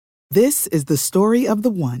This is the story of the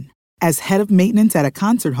one. As head of maintenance at a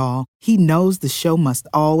concert hall, he knows the show must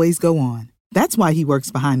always go on. That's why he works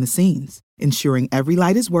behind the scenes, ensuring every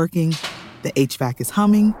light is working, the HVAC is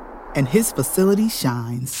humming, and his facility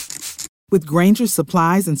shines. With Grainger's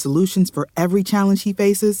supplies and solutions for every challenge he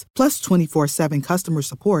faces, plus 24/7 customer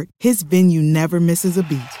support, his venue never misses a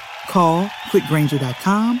beat. Call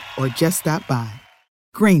quickgrainger.com or just stop by.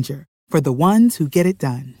 Grainger, for the ones who get it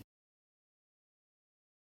done.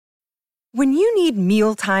 When you need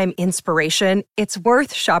mealtime inspiration, it's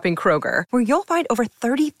worth shopping Kroger, where you'll find over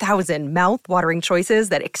 30,000 mouth-watering choices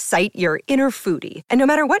that excite your inner foodie. And no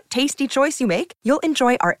matter what tasty choice you make, you'll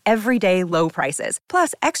enjoy our everyday low prices,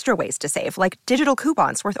 plus extra ways to save, like digital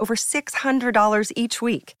coupons worth over $600 each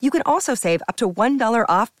week. You can also save up to $1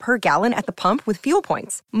 off per gallon at the pump with fuel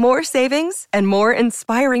points. More savings and more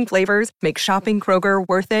inspiring flavors make shopping Kroger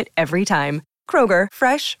worth it every time. Kroger,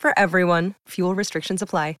 fresh for everyone. Fuel restrictions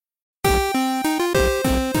apply.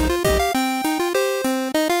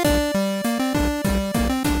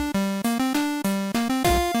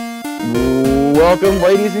 Welcome,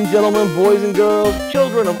 ladies and gentlemen, boys and girls,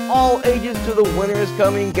 children of all ages, to the Winter is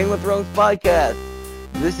Coming Game of Thrones podcast.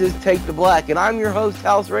 This is Take the Black, and I'm your host,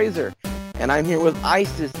 House Razor, and I'm here with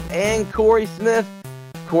Isis and Corey Smith.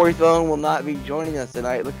 Corey Thone will not be joining us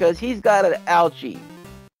tonight because he's got an ouchie.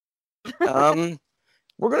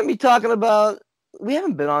 We're going to be talking about, we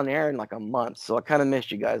haven't been on air in like a month, so I kind of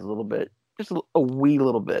missed you guys a little bit, just a wee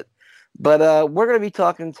little bit. But we're going to be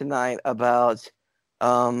talking tonight about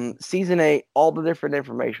season 8, all the different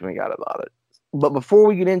information we got about it. But before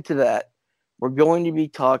we get into that, we're going to be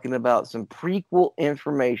talking about some prequel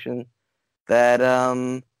information that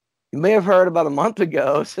you may have heard about a month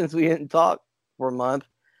ago, since we didn't talk for a month.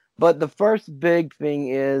 But the first big thing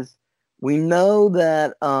is, we know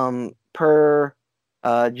that per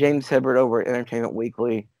James Hibbert over at Entertainment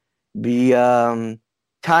Weekly, the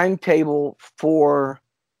timetable for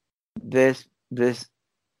this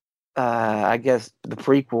I guess the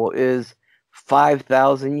prequel is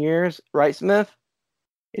 5,000 years, right, Smith?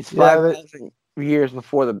 It's 5,000 years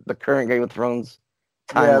before the current Game of Thrones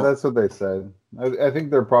time. Yeah, that's what they said. I think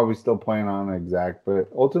they're probably still playing on exact, but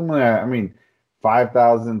ultimately, I mean,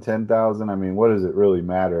 5,000, 10,000, I mean, what does it really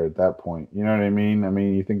matter at that point? You know what I mean? I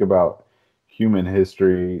mean, you think about human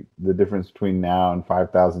history, the difference between now and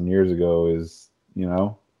 5,000 years ago is,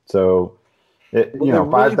 so,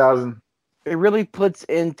 5,000... It really puts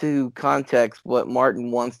into context what Martin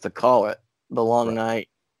wants to call it, the Long Night,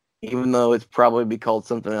 even though it's probably be called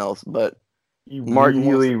something else. But Martin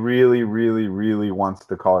really wants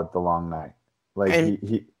to call it the Long Night. Like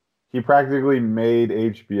he practically made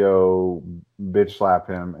HBO bitch slap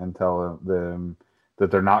him and tell them that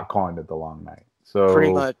they're not calling it the Long Night. So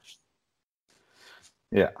pretty much,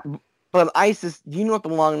 yeah. But Isis, do you know what the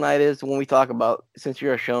Long Night is? When we talk about, since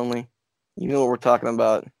you're a Shonley, you know what we're talking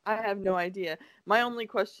about. I have no idea. My only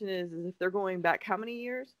question is if they're going back how many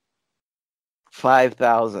years?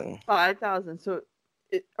 5,000. 5,000. So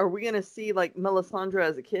are we going to see like Melisandre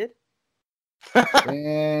as a kid?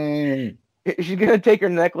 Dang. She's going to take her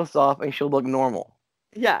necklace off and she'll look normal.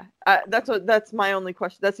 Yeah, that's my only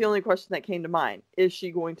question. That's the only question that came to mind. Is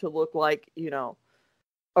she going to look like, a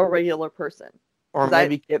regular person? Or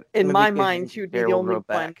maybe in my mind, she would be the only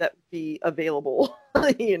one that would be available.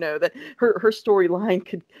 That her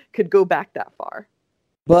storyline could go back that far.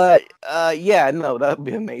 But that would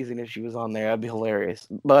be amazing if she was on there. That'd be hilarious.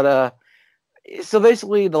 But so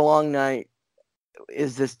basically, the Long Night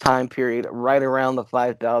is this time period right around the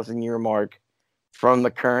 5,000 year mark from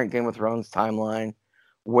the current Game of Thrones timeline,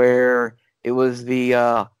 where it was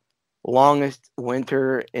the longest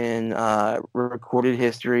winter in recorded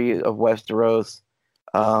history of Westeros.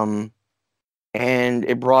 And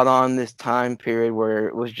it brought on this time period where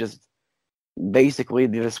it was just basically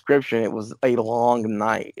the description. It was a long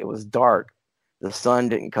night. It was dark. The sun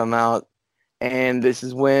didn't come out. And this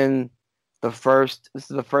is when the first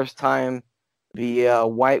time the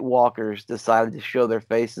White Walkers decided to show their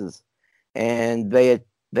faces, and they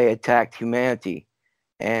attacked humanity.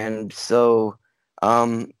 And so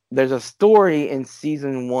there's a story in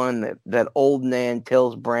season 1 that old Nan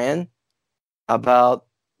tells Bran about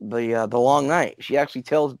the Long Night. She actually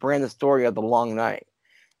tells Bran the story of the Long Night,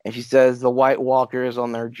 and she says the White Walkers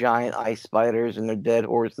on their giant ice spiders and their dead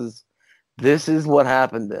horses. This is what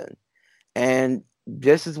happened then, and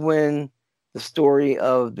this is when the story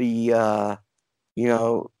of the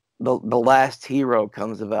last hero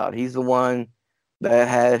comes about. He's the one that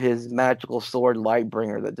had his magical sword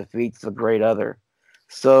Lightbringer that defeats the Great Other.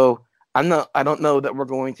 So I don't know that we're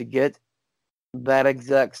going to get that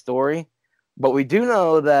exact story, but we do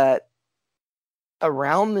know that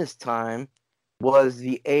around this time was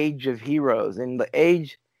the Age of Heroes, and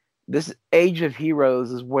this Age of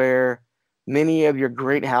Heroes is where many of your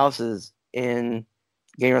great houses in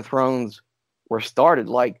Game of Thrones were started.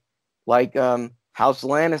 Like House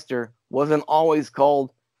Lannister wasn't always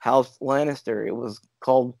called House Lannister; it was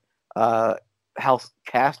called House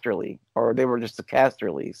Casterly, or they were just the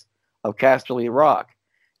Casterlys of Casterly Rock,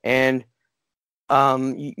 and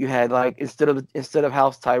you had like instead of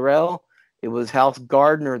House Tyrell, it was House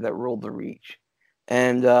Gardner that ruled the Reach,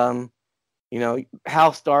 and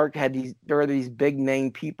House Stark there were these big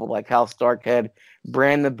name people. Like House Stark had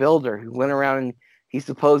Bran the Builder, who went around and he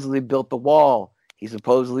supposedly built the Wall. He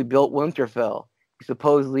supposedly built Winterfell. He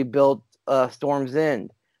supposedly built Storm's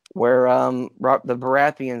End, where the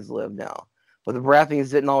Baratheons live now. But the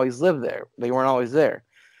Baratheons didn't always live there. They weren't always there.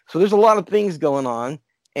 So there's a lot of things going on,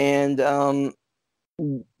 and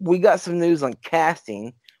we got some news on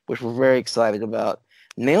casting, which we're very excited about.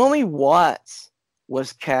 Naomi Watts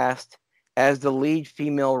was cast as the lead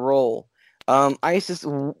female role. Isis,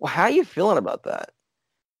 how are you feeling about that?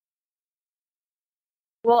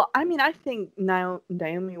 Well, I mean, I think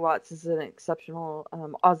Naomi Watts is an exceptional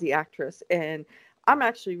Aussie actress, and I'm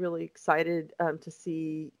actually really excited to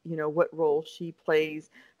see, what role she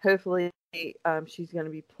plays. Hopefully, she's going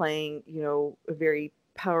to be playing, a very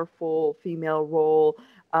powerful female role.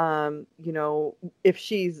 If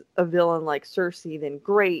she's a villain like Cersei, then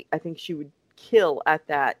great. I think she would kill at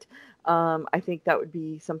that. I think that would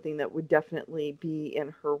be something that would definitely be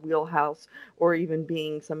in her wheelhouse, or even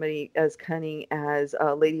being somebody as cunning as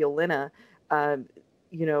Lady Olenna,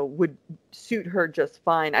 would suit her just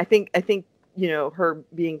fine. I think her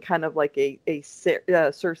being kind of like a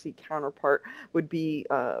Cersei counterpart would be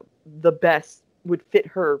the best, would fit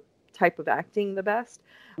her type of acting the best.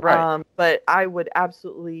 Right. But I would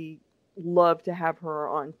absolutely love to have her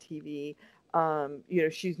on TV.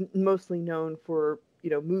 She's mostly known for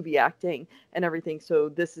movie acting and everything, so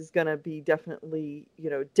this is going to be definitely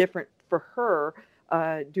different for her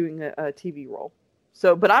doing a TV role.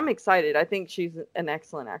 So, but I'm excited. I think she's an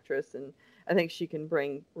excellent actress, and I think she can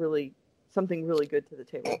bring something really good to the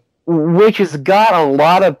table. Which has got a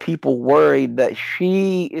lot of people worried that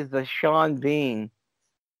she is the Sean Bean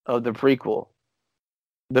of the prequel.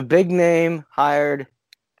 The big name hired,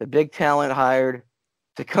 the big talent hired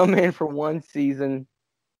to come in for one season,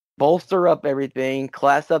 bolster up everything,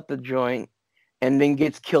 class up the joint, and then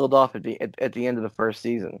gets killed off at the end of the first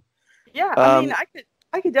season. Yeah, I mean,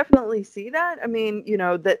 I could definitely see that. I mean,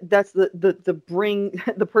 that's the bring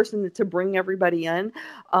the person to bring everybody in.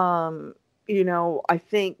 I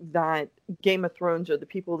think that Game of Thrones, or the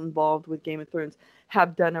people involved with Game of Thrones,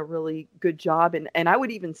 have done a really good job, and I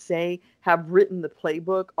would even say have written the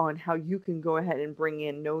playbook on how you can go ahead and bring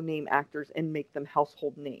in no-name actors and make them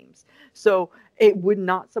household names. So it would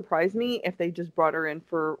not surprise me if they just brought her in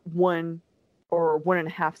for 1 or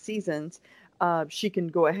 1.5 seasons. She can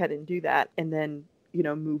go ahead and do that, and then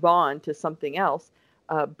move on to something else.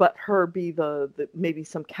 But her be the maybe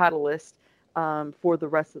some catalyst for the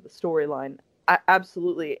rest of the storyline.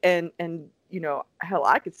 Absolutely, and hell,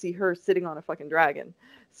 I could see her sitting on a fucking dragon.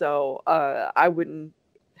 So I wouldn't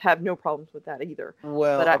have no problems with that either.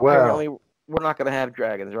 Well, apparently we're not going to have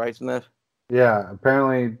dragons, right, Smith? Yeah,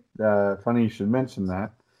 apparently. Funny you should mention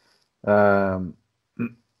that.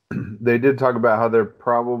 They did talk about how they're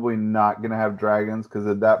probably not going to have dragons, because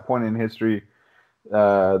at that point in history,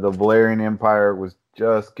 the Valyrian Empire was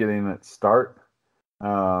just getting its start.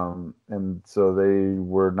 And so they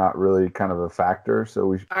were not really kind of a factor. So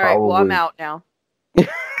we should All right, well, I'm out now.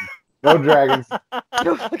 No dragons.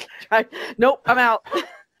 Nope, I'm out.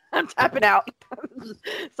 I'm tapping out.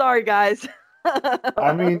 Sorry, guys.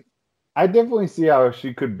 I mean, I definitely see how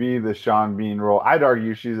she could be the Sean Bean role. I'd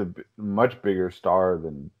argue she's a much bigger star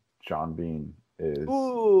than Sean Bean is.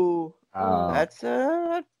 Ooh. That's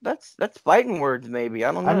fighting words, maybe.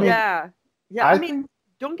 I don't know. Yeah. I mean,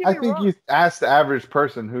 don't get me wrong. I think you ask the average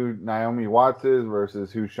person who Naomi Watts is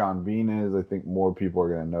versus who Sean Bean is. I think more people are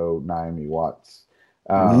going to know Naomi Watts.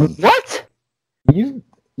 What?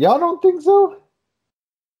 Y'all don't think so?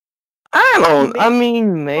 I don't. I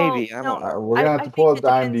mean, maybe. Well, I don't know. We're gonna have to pull up the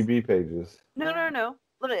IMDb pages. No.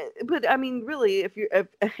 But I mean, really, if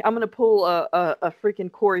I'm gonna pull a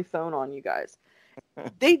freaking Corey Thone on you guys,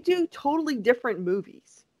 they do totally different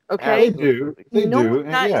movies. Okay, they do. They do.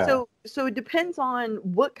 Yeah. So it depends on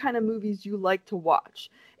what kind of movies you like to watch.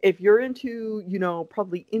 If you're into,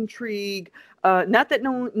 probably intrigue, not that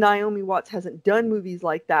Naomi Watts hasn't done movies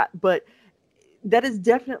like that, but that is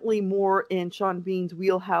definitely more in Sean Bean's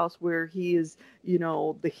wheelhouse, where he is,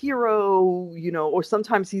 the hero, or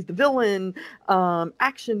sometimes he's the villain.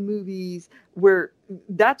 Action movies, where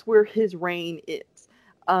that's where his reign is.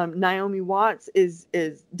 Naomi Watts is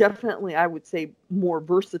definitely, I would say, more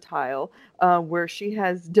versatile, where she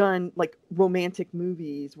has done like romantic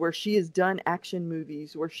movies, where she has done action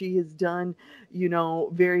movies, where she has done,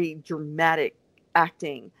 very dramatic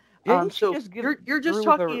acting. So you're just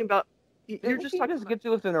talking about. You're just talking just get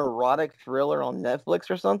to with an erotic thriller on Netflix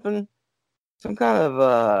or something. Some kind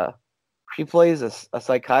of she plays a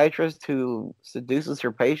psychiatrist who seduces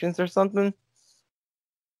her patients or something.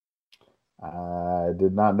 I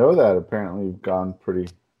did not know that. Apparently, you've gone pretty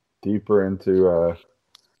deeper into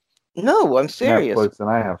No, I'm serious. Netflix than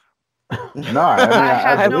I have. No,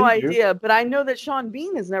 I have no idea, but I know that Sean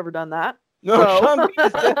Bean has never done that. No, Sean Bean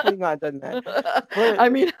has definitely not done that. But, I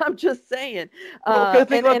mean, I'm just saying.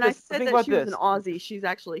 And I said that she was an Aussie. She's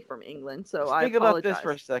actually from England, so I apologize. Think about this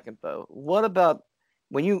for a second, though. What about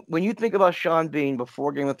when you think about Sean Bean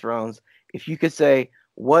before Game of Thrones? If you could say,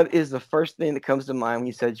 what is the first thing that comes to mind when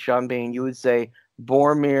you said Sean Bean? You would say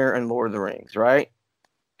Boromir and Lord of the Rings, right?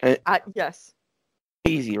 Yes.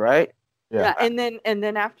 Easy, right? Yeah. And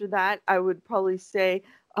then after that, I would probably say,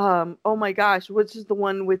 oh my gosh, which is the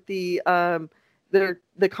one with the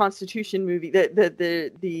Constitution movie,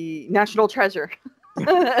 the National Treasure.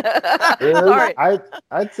 Sorry.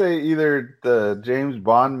 I'd say either the James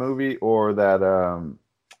Bond movie or that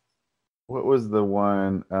what was the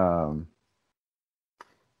one?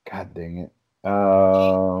 God dang it!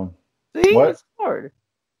 See, what? It's hard.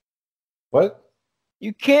 What?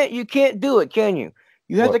 You can't do it, can you?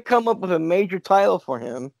 You have to come up with a major title for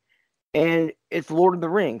him, and it's Lord of the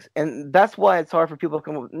Rings, and that's why it's hard for people to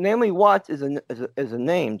come up with. Naomi Watts is a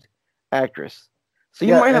named actress, so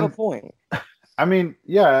you might have a point. I mean,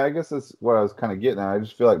 yeah, I guess that's what I was kind of getting at. I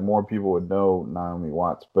just feel like more people would know Naomi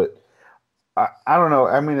Watts, but I don't know.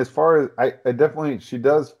 I mean, as far as I definitely, she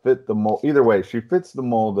does fit the mold. Either way, she fits the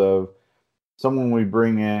mold of someone we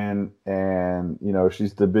bring in, and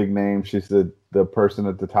she's the big name. She's the person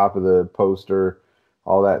at the top of the poster,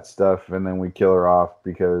 all that stuff, and then we kill her off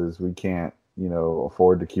because we can't,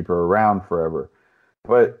 afford to keep her around forever.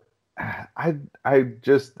 But I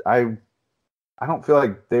don't feel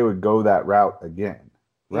like they would go that route again.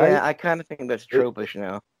 Right? Yeah, I kind of think that's tropish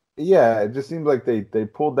now. Yeah, it just seems like they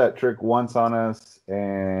pulled that trick once on us,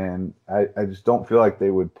 and I just don't feel like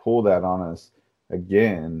they would pull that on us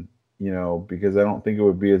again, because I don't think it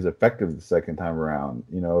would be as effective the second time around,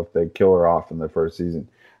 if they kill her off in the first season.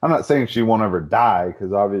 I'm not saying she won't ever die,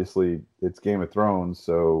 because obviously it's Game of Thrones,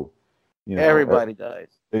 so, everybody dies.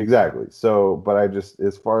 Exactly. So, but I just,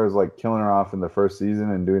 as far as like killing her off in the first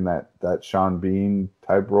season and doing that Sean Bean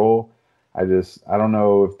type role, I don't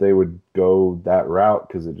know if they would go that route,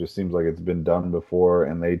 because it just seems like it's been done before,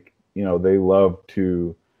 and they love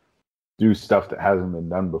to do stuff that hasn't been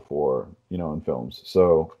done before, in films.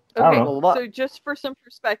 So I don't know. So just for some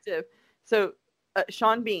perspective, so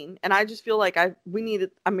Sean Bean, and I just feel like I'm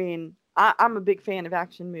a big fan of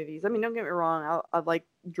action movies. I mean, don't get me wrong, I like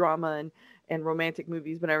drama and romantic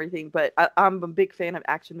movies and everything, but I'm a big fan of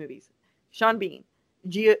action movies. Sean Bean,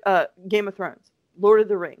 Game of Thrones, Lord of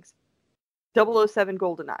the Rings, 007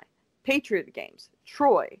 GoldenEye, Patriot Games,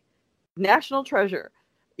 Troy, National Treasure,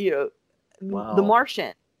 The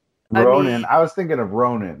Martian. Ronin. I was thinking of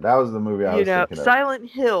Ronin. That was the movie I was thinking of. Silent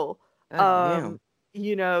Hill.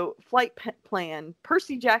 Flight Plan,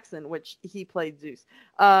 Percy Jackson, which he played Zeus.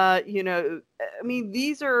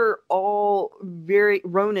 These are all very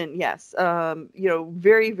Ronin, yes.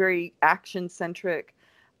 Very, very action centric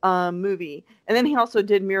movie. And then he also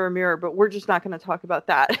did Mirror Mirror, but we're just not going to talk about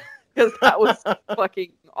that because that was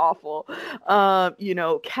fucking awful.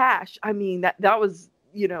 Cash. I mean, that was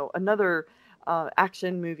another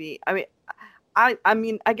action movie. I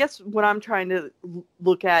guess what I'm trying to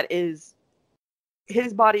look at is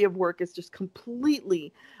his body of work is just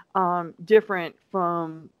completely different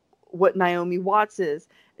from what Naomi Watts is.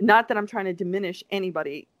 Not that I'm trying to diminish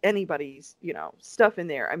anybody's stuff in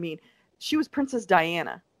there. I mean, she was Princess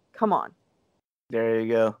Diana. Come on. There you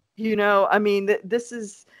go. This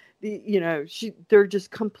is they're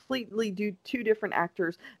just completely two different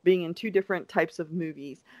actors being in two different types of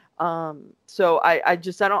movies. So I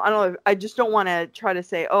just don't want to try to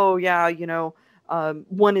say, oh yeah,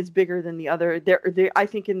 one is bigger than the other. They I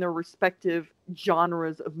think in their respective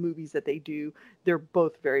genres of movies that they do, they're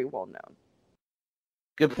both very well known.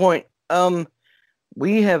 Good point.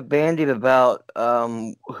 We have bandied about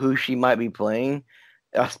who she might be playing,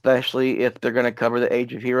 especially if they're going to cover the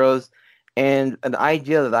Age of Heroes. And an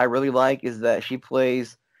idea that I really like is that she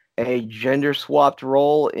plays a gender swapped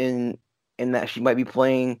role in that she might be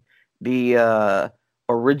playing the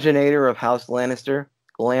originator of House Lannister,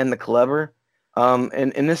 Lan the Clever.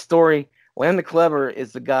 And in this story, Lan the Clever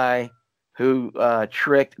is the guy who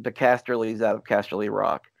tricked the Casterlys out of Casterly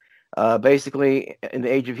Rock. Basically, in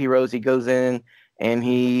the Age of Heroes, he goes in and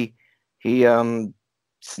he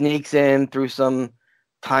sneaks in through some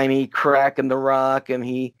tiny crack in the rock, and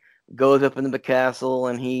he goes up into the castle,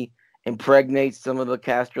 and he impregnates some of the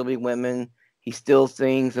Casterly women. He steals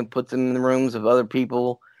things and puts them in the rooms of other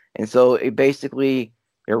people, and so it basically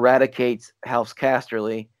eradicates House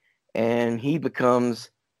Casterly, and he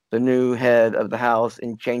becomes the new head of the house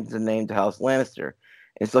and changes the name to House Lannister.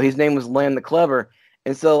 And so his name was Lan the Clever.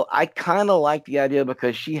 And so I kind of like the idea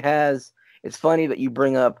because she has. It's funny that you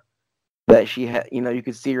bring up that she had. You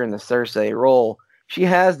could see her in the Cersei role. She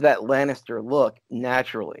has that Lannister look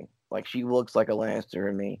naturally. Like she looks like a Lannister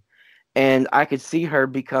to me, and I could see her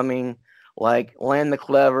becoming like Lan the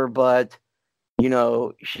Clever, but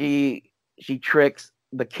she tricks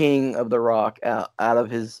the king of the Rock out of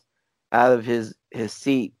his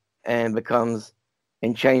seat and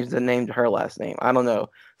changes the name to her last name. I don't know.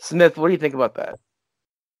 Smith, what do you think about that?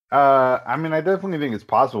 I mean, I definitely think it's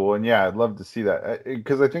possible, and yeah, I'd love to see that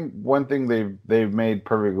because I think one thing they've made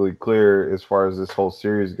perfectly clear as far as this whole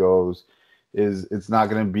series goes is it's not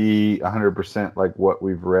going to be 100% like what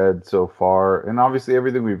we've read so far, and obviously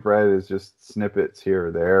everything we've read is just snippets here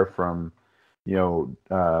or there from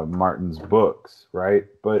Martin's books, right?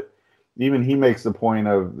 But even he makes the point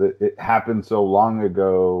of that it happened so long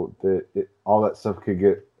ago that all that stuff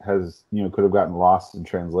could have gotten lost in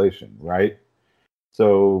translation, right?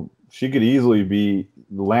 So she could easily be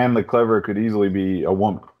Lan the Clever could easily be a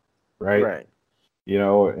woman, right? Right.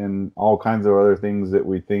 And all kinds of other things that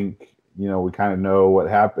we think, we kind of know what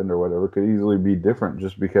happened or whatever could easily be different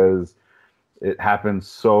just because it happened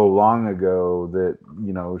so long ago that,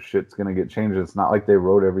 shit's going to get changed. It's not like they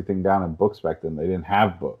wrote everything down in books back then. They didn't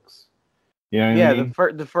have books. You know what I mean?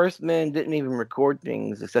 The first men didn't even record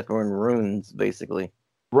things except for in runes, basically.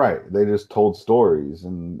 Right. They just told stories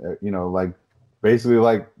and, basically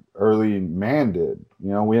like early man did.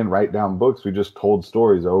 We didn't write down books. We just told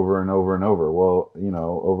stories over and over and over. Well,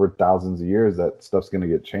 over thousands of years, that stuff's going to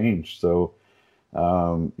get changed. So,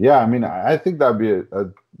 yeah, I mean, I think that'd be a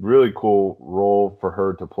really cool role for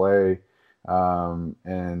her to play.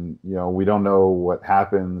 And, we don't know what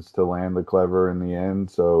happens to Lan the Clever in the end.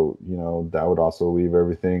 So, that would also leave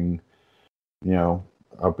everything,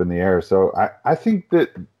 up in the air. So I think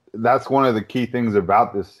that's one of the key things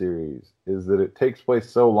about this series is that it takes place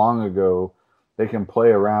so long ago, they can play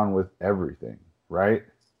around with everything, right?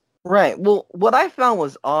 Right. Well, what I found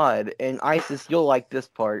was odd, and Isis, you'll like this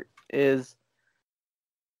part, is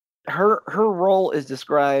her role is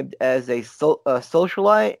described as a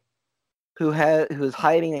socialite who is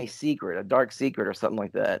hiding a secret, a dark secret or something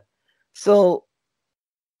like that. So,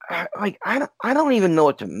 I don't even know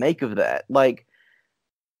what to make of that. Like,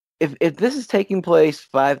 if this is taking place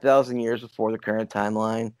 5,000 years before the current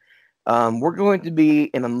timeline, we're going to be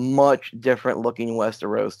in a much different looking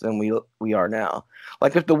Westeros than we are now.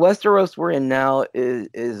 Like if the Westeros we're in now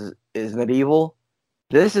is medieval,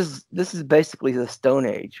 this is basically the Stone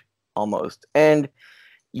Age almost. And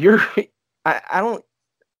I don't.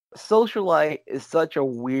 Socialite is such a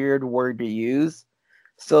weird word to use,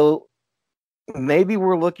 so maybe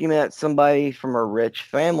we're looking at somebody from a rich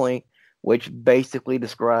family, which basically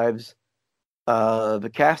describes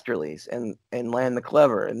the Casterlys and Lan the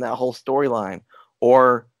Clever and that whole storyline,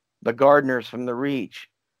 or the Gardeners from the Reach.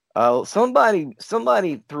 Somebody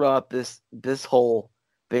threw out this whole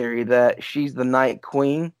theory that she's the Night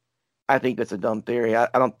Queen. I think that's a dumb theory. I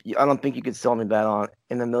don't think you could sell me that on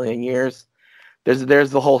in a million years.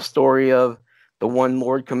 There's the whole story of the one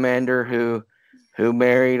Lord Commander who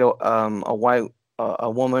married a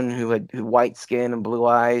woman who had white skin and blue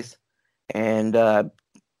eyes, and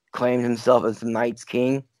claimed himself as the Night's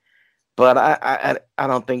King. But I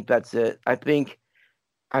don't think that's it. I think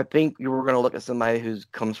you were going to look at somebody who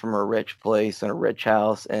comes from a rich place and a rich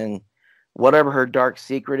house, and whatever her dark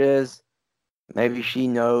secret is, maybe she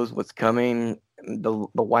knows what's coming. The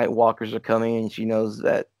White Walkers are coming, and she knows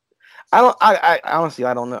that. I honestly,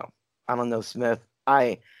 I don't know. I don't know, Smith.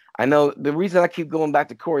 I know the reason I keep going back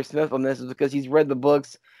to Corey Smith on this is because he's read the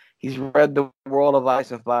books. He's read The World of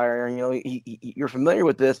Ice and Fire, and you're familiar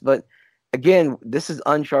with this. But again, this is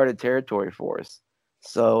uncharted territory for us.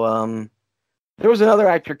 So there was another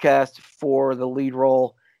actor cast for the lead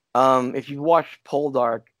role. If you've watched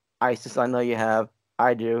Poldark, Isis, I know you have.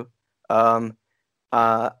 I do. Daenerys'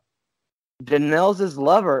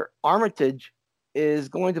 lover, Armitage, is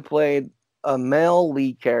going to play a male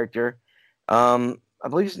lead character. I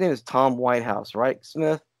believe his name is Tom Whitehouse, right,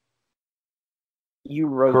 Smith? You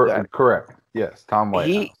wrote that. Correct. Yes, Tom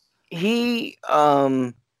Whitehouse. He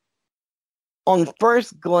on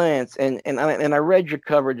first glance, and I read your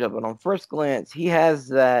coverage of it. On first glance, he has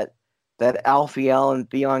that Alfie Allen,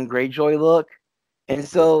 Theon Greyjoy look. And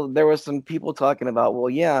so there was some people talking about, well,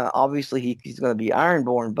 yeah, obviously he's going to be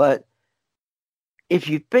Ironborn, but if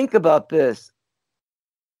you think about this,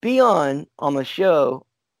 Theon on the show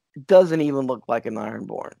doesn't even look like an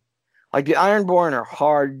Ironborn. Like the Ironborn are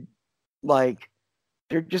hard, like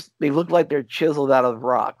they look like they're chiseled out of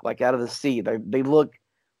rock, like out of the sea. They look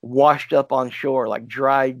washed up on shore, like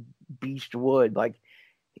dry beached wood. Like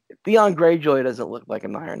Theon Greyjoy doesn't look like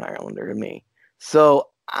an Iron Islander to me. So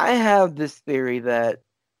I have this theory that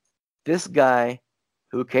this guy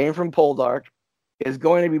who came from Poldark is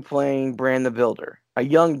going to be playing Bran the Builder, a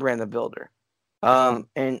young Bran the Builder.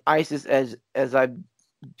 And Isis, as I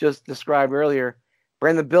just described earlier,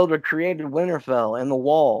 Bran the Builder created Winterfell and the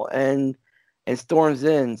Wall and Storm's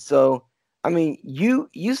End. So, I mean, you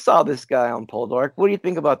saw this guy on Poldark. What do you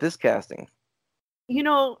think about this casting?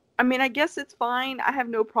 I mean, I guess it's fine. I have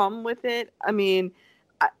no problem with it. I mean,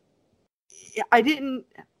 I didn't.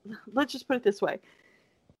 Let's just put it this way.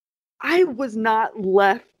 I was not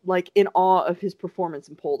left like in awe of his performance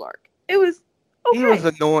in Poldark. It was okay. He was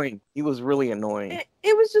annoying. He was really annoying.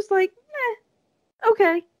 It was just like,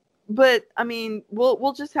 okay. But I mean,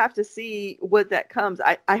 we'll just have to see what that comes.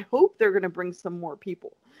 I hope they're going to bring some more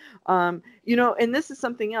people. And this is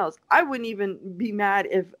something else. I wouldn't even be mad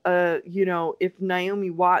if if Naomi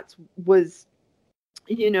Watts was,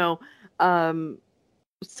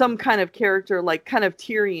 some kind of character like kind of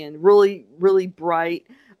Tyrion, really, really bright.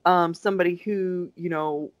 Somebody who,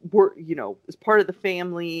 is part of the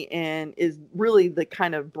family and is really the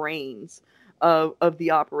kind of brains of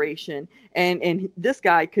the operation. And this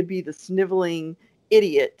guy could be the sniveling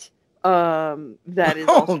idiot that is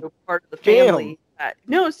also part of the family.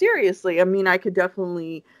 No, seriously. I mean, I could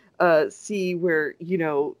definitely see where,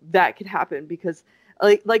 that could happen because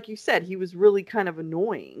like you said, he was really kind of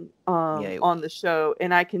annoying on the show.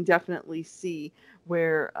 And I can definitely see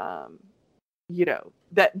where,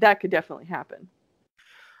 that could definitely happen.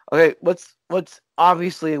 Okay, let's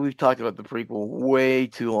obviously we've talked about the prequel way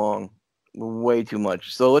too long, way too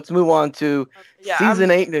much. So let's move on to season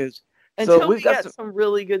 8 news. Until we get some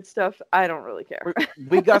really good stuff, I don't really care.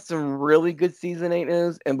 We got some really good season 8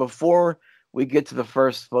 news, and before we get to the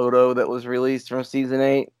first photo that was released from season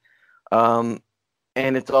 8, and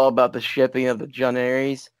it's all about the shipping of the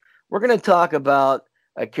Jaunaris, we're going to talk about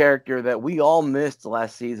a character that we all missed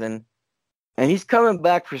last season, and he's coming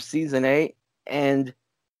back for season 8, and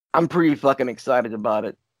I'm pretty fucking excited about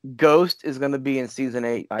it. Ghost is going to be in season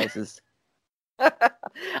 8, Isis.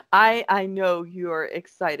 I know you are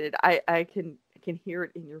excited. I can hear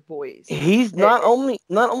it in your voice. He's not only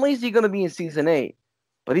is he going to be in season 8,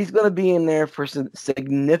 but he's going to be in there for some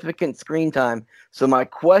significant screen time. So my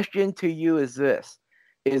question to you is this: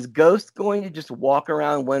 is Ghost going to just walk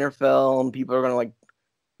around Winterfell and people are going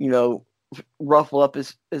to ruffle up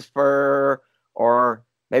his fur, or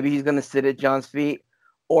maybe he's going to sit at Jon's feet,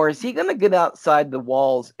 or is he going to get outside the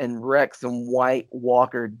walls and wreck some White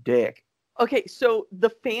Walker dick? Okay, so the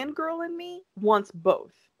fangirl in me wants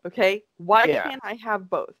both. Okay, why can't I have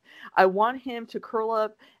both? I want him to curl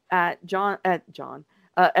up at Jon's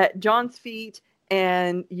feet,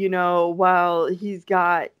 and while he's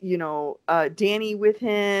got Dany with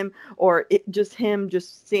him, or just him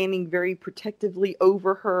standing very protectively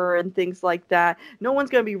over her and things like that. No one's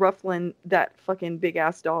gonna be ruffling that fucking big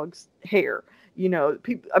ass dog's hair.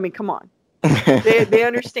 People. I mean, come on. they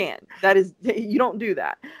understand that is, you don't do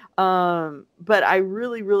that. But I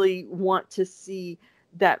really, really want to see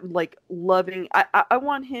that, like, loving. I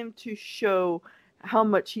want him to show how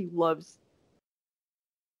much he loves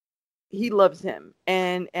him,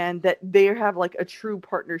 and that they have like a true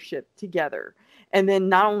partnership together. And then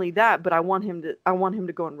not only that, but I want him to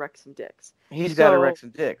go and wreck some dicks. He's got to wreck some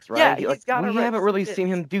dicks, right? Yeah, he's got to. We haven't really seen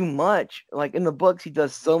him do much. Like in the books, he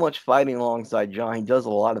does so much fighting alongside Jon. He does a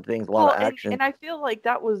lot of things, a lot of action. And I feel like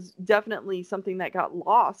that was definitely something that got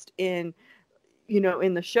lost in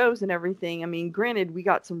the shows and everything. I mean, granted, we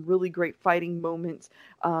got some really great fighting moments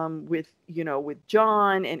with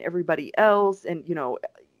Jon and everybody else, and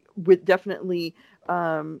with definitely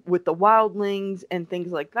with the wildlings and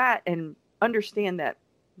things like that. And understand that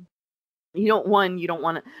you don't want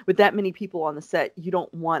to, with that many people on the set, you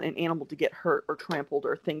don't want an animal to get hurt or trampled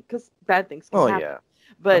or because bad things can happen. Yeah,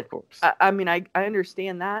 but I mean, I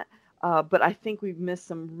understand that, but I think we've missed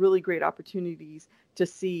some really great opportunities to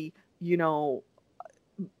see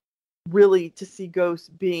really to see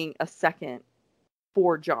Ghost being a second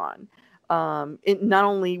for John. Not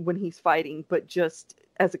only when he's fighting, but just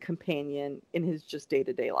as a companion in his just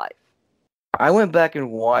day-to-day life. I went back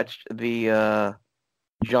and watched the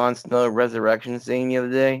Jon Snow resurrection scene the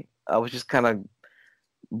other day. I was just kind of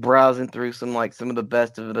browsing through some of the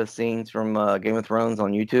best of the scenes from Game of Thrones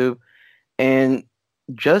on YouTube, and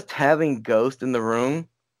just having Ghost in the room,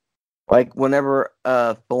 like whenever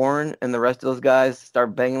Thorne and the rest of those guys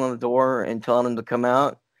start banging on the door and telling him to come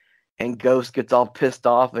out, and Ghost gets all pissed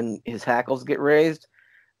off and his hackles get raised.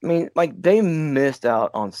 I mean, like, they missed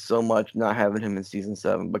out on so much not having him in season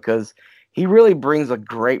 7, because he really brings a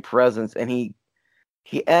great presence, and he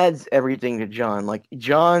adds everything to Jon. Like,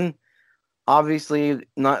 Jon, obviously,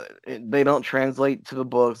 they don't translate to the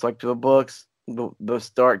books. Like, to the books, the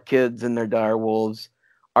Stark kids and their dire wolves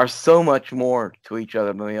are so much more to each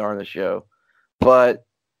other than they are in the show. But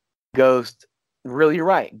Ghost, really, you're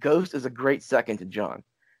right. Ghost is a great second to Jon.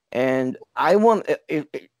 And I want it,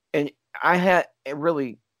 and I had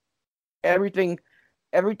really everything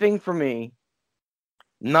for me.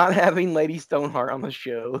 Not having Lady Stoneheart on the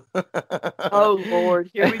show. Oh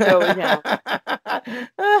Lord, here we go again.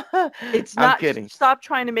 It's not. I'm kidding. Stop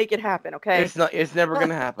trying to make it happen, okay? It's not. It's never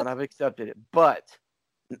gonna happen. I've accepted it. But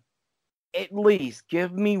at least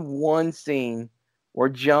give me one scene where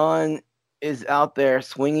Jon is out there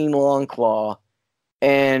swinging Longclaw,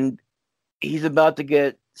 and he's about to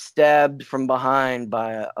get stabbed from behind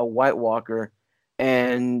by a White Walker,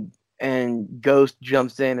 and Ghost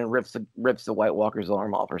jumps in and rips the White Walker's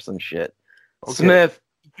arm off or some shit. Okay. Smith,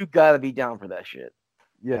 you gotta be down for that shit.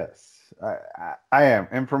 Yes, I am.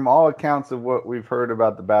 And from all accounts of what we've heard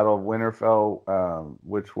about the Battle of Winterfell,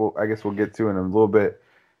 which I guess we'll get to in a little bit,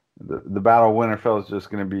 the Battle of Winterfell is just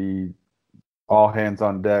going to be all hands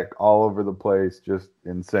on deck, all over the place, just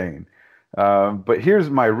insane. But here's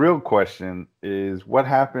my real question: is what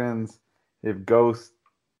happens if Ghost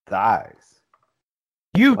dies?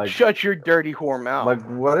 You shut your dirty whore mouth. Like,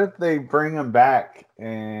 what if they bring him back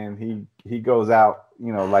and he goes out,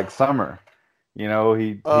 like Summer?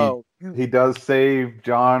 He does save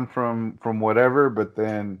Jon from whatever, but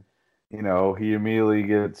then, he immediately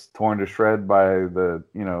gets torn to shred by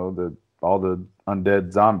all the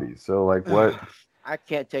undead zombies. So, like, what? I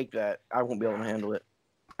can't take that. I won't be able to handle it.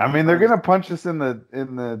 I mean, they're gonna punch us in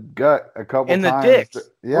the gut a couple times. In the dicks.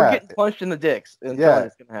 Yeah, we're getting punched in the dicks. Yeah,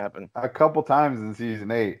 it's gonna happen a couple times in season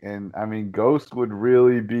 8, and I mean, Ghost would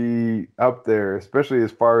really be up there, especially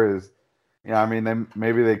as far as, I mean, then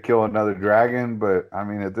maybe they kill another dragon, but I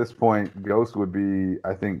mean, at this point, Ghost would be,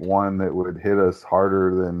 I think, one that would hit us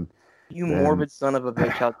harder than morbid son of a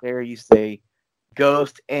bitch out there. You say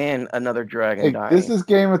Ghost and another dragon dying. This is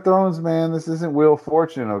Game of Thrones, man. This isn't Wheel of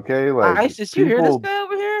Fortune, okay? Like, ISIS, you hear this guy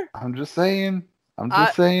over here? I'm just saying.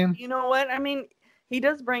 Saying. You know what? I mean, he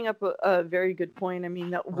does bring up a very good point. I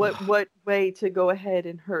mean, what way to go ahead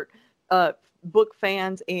and hurt book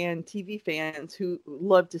fans and TV fans who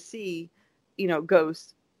love to see,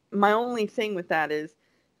 Ghost. My only thing with that is,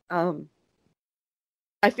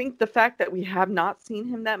 I think the fact that we have not seen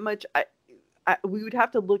him that much, we would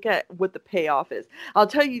have to look at what the payoff is. I'll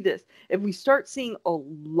tell you this: if we start seeing a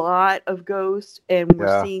lot of Ghost and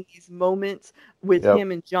we're seeing these moments with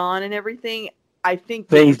him and Jon and everything, I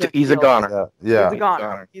think he's a goner. Yeah, he's a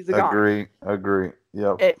goner. He's a goner. Agree.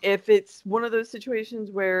 Yep. If it's one of those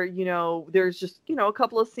situations where there's just a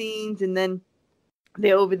couple of scenes and then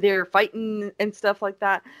they over there fighting and stuff like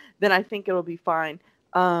that, then I think it'll be fine.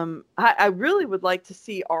 I really would like to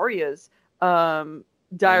see Arya's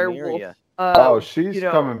dire wolf. She's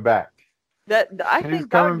coming back. I think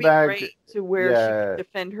that would be great to where she can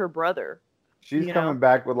defend her brother. She's coming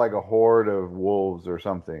back with like a horde of wolves or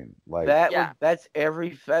something like that. That is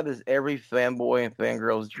every fanboy and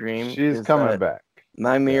fangirl's dream. She's coming back.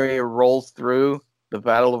 Nymeria rolls through the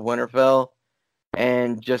Battle of Winterfell,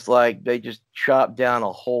 and they just chop down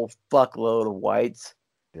a whole fuckload of whites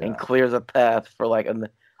and clears a path for like an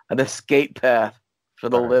escape path for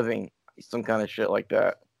the living, some kind of shit like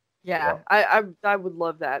that. Yeah, I would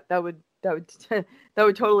love that. That would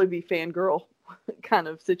totally be fangirl kind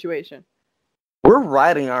of situation. We're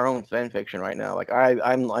writing our own fan fiction right now. Like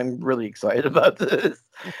I'm really excited about this.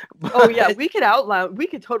 Oh yeah, we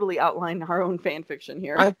could totally outline our own fan fiction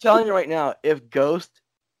here. I'm telling you right now, if Ghost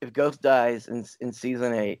dies in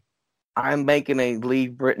season 8, I'm making a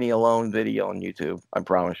Leave Britney Alone video on YouTube. I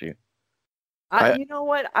promise you. You know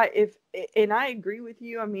what? I agree with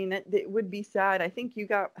you. I mean, it would be sad. I think you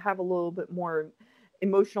have a little bit more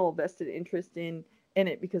emotional vested interest in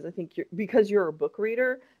it because I think you're a book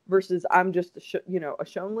reader versus I'm just a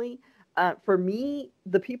Shonley. For me,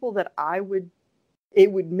 the people that I would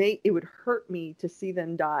it would hurt me to see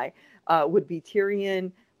them die. Would be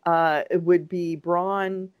Tyrion, it would be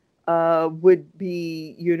Bronn, would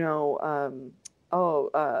be,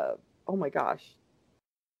 oh my gosh,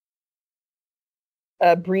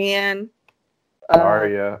 Brienne.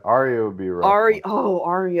 Arya would be rough.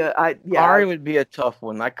 Arya, Arya would be a tough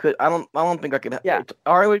one. I don't think I could. Yeah,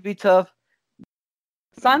 Arya would be tough.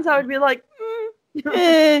 Sansa would be like,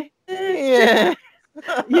 yeah.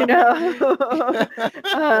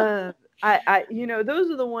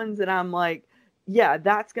 Those are the ones that I'm like, yeah,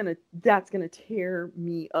 that's gonna tear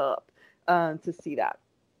me up to see that.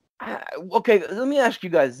 Okay, let me ask you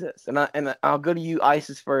guys this, and I'll go to you,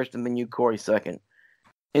 Isis, first, and then you, Corey, second.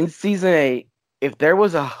 In season 8, if there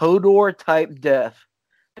was a Hodor type death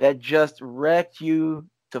that just wrecked you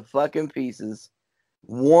to fucking pieces,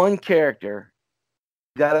 one character,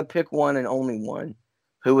 gotta pick one and only one.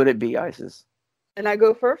 Who would it be, Isis? And I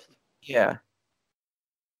go first? Yeah.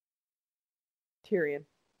 Tyrion.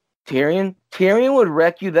 Tyrion would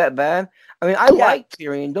wreck you that bad? I mean, I like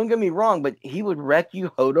Tyrion, don't get me wrong, but he would wreck you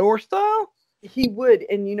Hodor style? He would,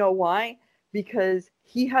 and you know why? Because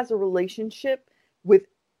he has a relationship with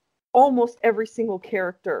almost every single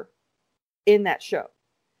character in that show.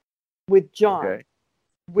 With Jon,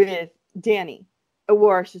 with Dany,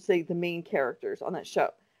 or I should say the main characters on that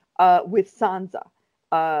show. With Sansa,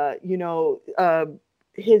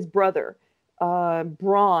 his brother,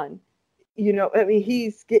 Bronn. I mean,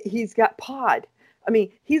 he's got Pod. I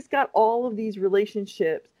mean, he's got all of these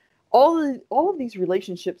relationships. All of these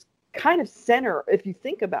relationships kind of center, if you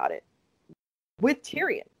think about it, with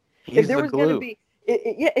Tyrion. If there was going to be,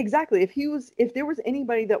 yeah, exactly. If there was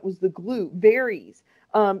anybody that was the glue, Varys,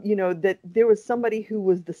 that there was somebody who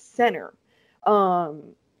was the center,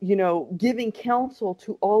 giving counsel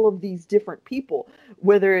to all of these different people,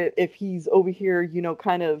 whether if he's over here,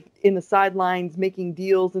 kind of in the sidelines making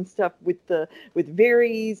deals and stuff with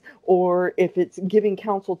Varys, or if it's giving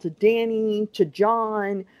counsel to Dany, to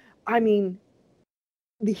Jon. I mean,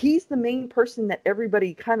 he's the main person that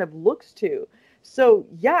everybody kind of looks to. So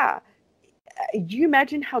yeah, do you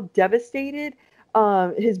imagine how devastated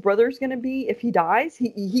his brother's going to be if he dies?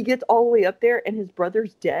 He gets all the way up there and his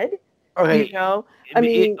brother's dead. Okay,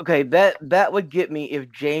 okay, that would get me if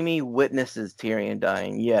Jaime witnesses Tyrion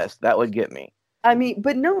dying. Yes, that would get me. I mean,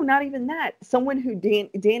 but no, not even that. Someone who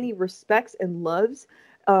Dany respects and loves,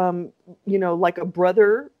 like a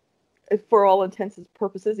brother, for all intents and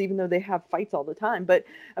purposes, even though they have fights all the time. But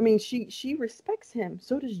I mean, she respects him.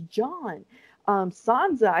 So does Jon.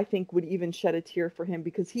 Sansa, I think, would even shed a tear for him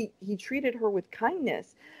because he treated her with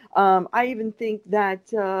kindness. I even think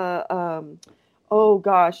that. Oh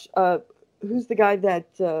gosh, who's the guy that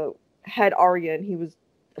had Arya and he was,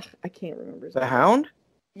 I can't remember his name. The Hound?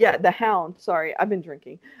 Yeah, the Hound. Sorry, I've been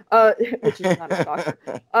drinking. Which is not a shocker.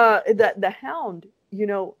 The Hound,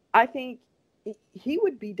 I think he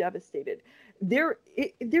would be devastated. There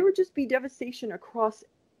would just be devastation across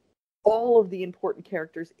all of the important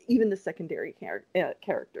characters, even the secondary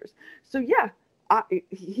characters. So yeah,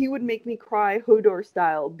 he would make me cry Hodor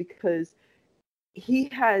style because he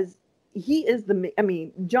is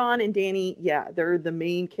Jon and Dany, yeah, they're the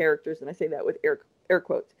main characters, and I say that with air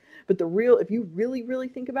quotes. But if you really, really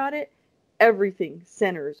think about it, everything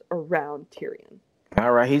centers around Tyrion.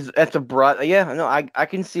 All right, that's a broad. Yeah, no, I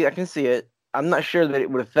can see it. I'm not sure that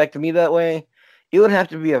it would affect me that way. It would have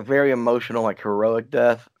to be a very emotional, like heroic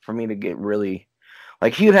death for me to get really,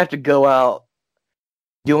 like he would have to go out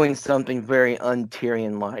doing something very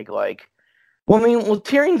un-Tyrion like. Well, I mean,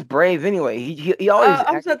 Tyrion's brave anyway. He always.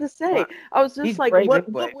 I was about to say. I was just like,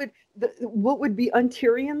 what would be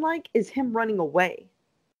un-Tyrion like is him running away.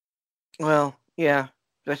 Well, yeah,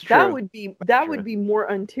 that's true. That would be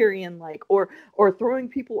more un-Tyrion like, or throwing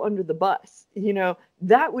people under the bus.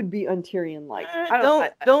 That would be un-Tyrion like.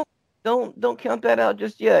 Don't count that out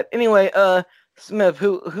just yet. Anyway, Smith,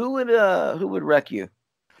 who would wreck you?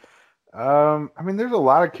 I mean, there's a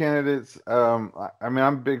lot of candidates. I mean,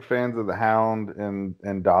 I'm big fans of the Hound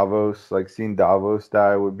and Davos. Like seeing Davos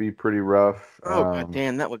die would be pretty rough. Oh God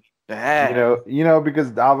damn, that would be bad.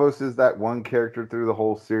 Because Davos is that one character through the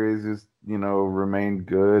whole series who's remained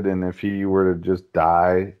good, and if he were to just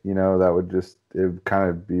die, that would kind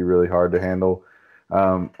of be really hard to handle.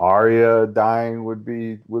 Arya dying would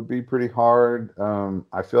be pretty hard.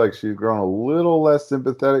 I feel like she's grown a little less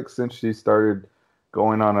sympathetic since she started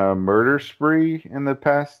going on a murder spree in the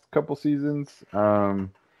past couple seasons,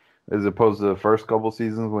 as opposed to the first couple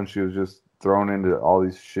seasons when she was just thrown into all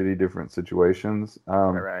these shitty different situations.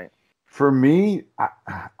 Right. For me,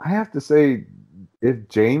 I have to say, if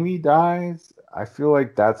Jaime dies, I feel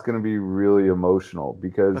like that's going to be really emotional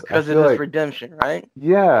because I Because of feel his like, redemption, right?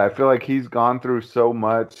 yeah, I feel like he's gone through so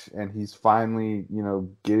much and he's finally,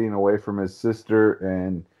 getting away from his sister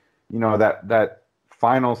and, that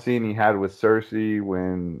final scene he had with Cersei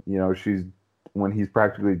when, when he's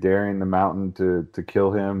practically daring the mountain to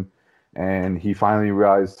kill him and he finally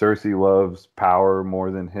realized Cersei loves power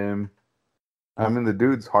more than him. I mean, the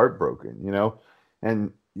dude's heartbroken.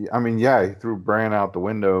 And I mean, yeah, he threw Bran out the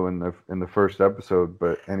window in the first episode,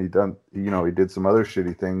 and he did some other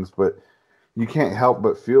shitty things, but you can't help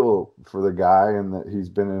but feel for the guy and that he's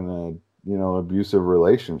been in a, abusive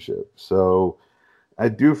relationship. So I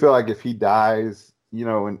do feel like if he dies,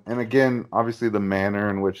 and again, obviously the manner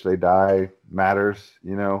in which they die matters.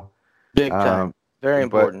 Big time. Very But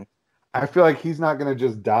important. I feel like he's not going to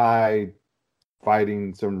just die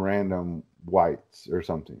fighting some random whites or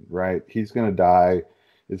something, right? He's going to die.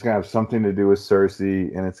 It's going to have something to do with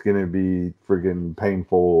Cersei, and it's going to be friggin'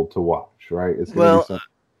 painful to watch, right? It's going to be something.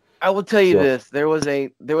 I will tell you this: there was a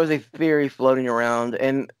theory floating around,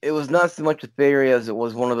 and it was not so much a theory as it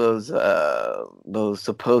was one of those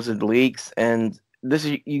supposed leaks. And this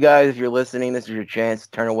is, you guys, if you're listening, this is your chance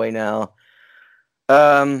to turn away now.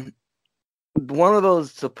 One of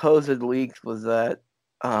those supposed leaks was that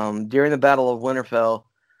during the Battle of Winterfell,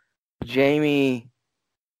 Jaime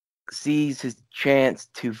sees his chance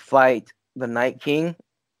to fight the Night King.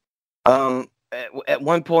 At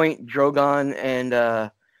one point, Drogon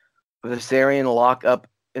and Viserion lock up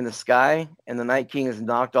in the sky, and the Night King is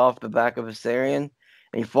knocked off the back of Viserion,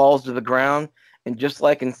 and he falls to the ground. And just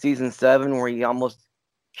like in season 7, where he almost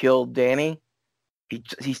killed Dany,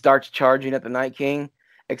 he starts charging at the Night King.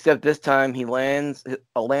 Except this time he lands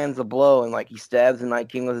a blow, and like he stabs the Night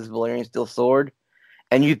King with his Valyrian steel sword.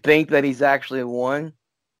 And you think that he's actually won,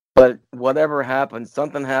 but whatever happens,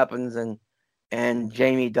 something happens, and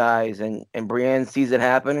Jaime dies, and Brienne sees it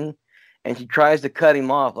happening, and she tries to cut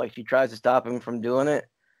him off, like she tries to stop him from doing it,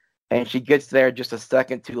 and she gets there just a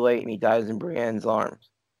second too late, and he dies in Brienne's arms.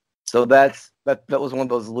 So that was one of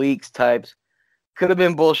those leaks types. Could have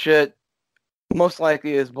been bullshit. Most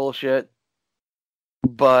likely is bullshit.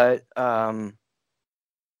 But Jaime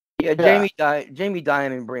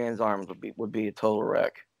dying in Brienne's arms would be a total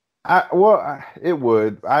wreck. It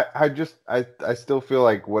would. I still feel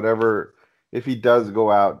like whatever, if he does go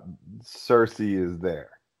out, Cersei is there.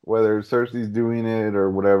 Whether Cersei's doing it or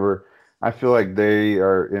whatever, I feel like they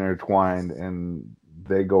are intertwined and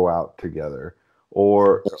they go out together.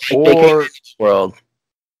 Or world.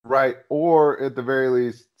 Right. Or at the very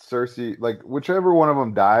least, Cersei, like whichever one of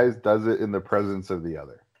them dies, does it in the presence of the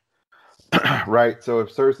other. Right. So if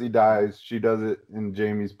Cersei dies, she does it in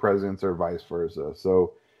Jaime's presence or vice versa.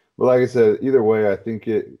 So, but like I said, either way, I think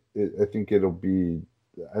it'll be,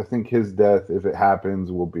 I think his death, if it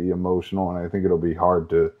happens, will be emotional, and I think it'll be hard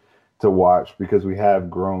to watch because we have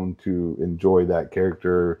grown to enjoy that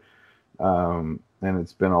character, and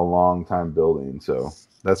it's been a long time building. So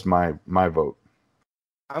that's my vote.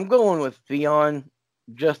 I'm going with Theon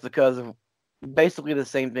just because of basically the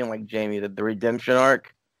same thing like Jaime, the redemption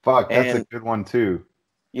arc. Fuck, that's a good one too.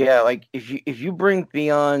 Yeah, like if you bring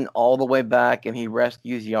Theon all the way back and he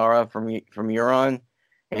rescues Yara from Euron,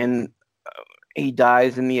 and he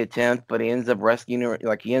dies in the attempt, but he ends up rescuing her,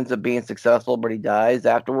 like he ends up being successful, but he dies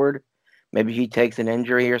afterward. Maybe he takes an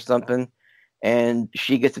injury or something, and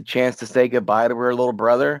she gets a chance to say goodbye to her little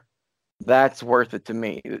brother. That's worth it to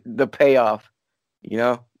me. The payoff.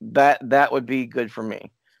 That would be good for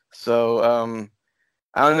me. So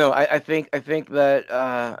I don't know. I think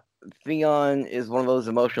that Theon is one of those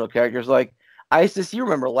emotional characters. Like Isis, you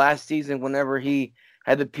remember last season whenever he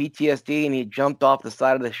had the PTSD and he jumped off the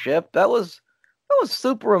side of the ship. That was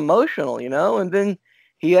super emotional, And then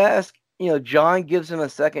he asked, Jon gives him a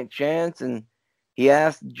second chance, and he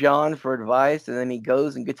asked Jon for advice, and then he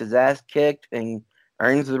goes and gets his ass kicked and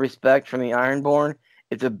earns the respect from the Ironborn.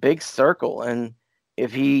 It's a big circle, and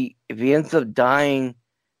if he ends up dying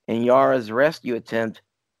in Yara's rescue attempt,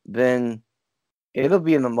 then it'll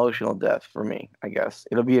be an emotional death for me, I guess.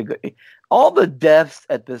 It'll be all the deaths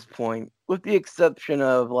at this point, with the exception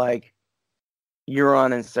of like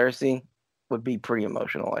Euron and Cersei, would be pretty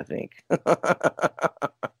emotional, I think.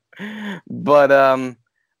 But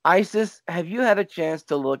Isis, have you had a chance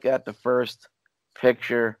to look at the first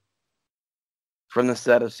picture from the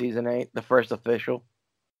set of season 8, the first official?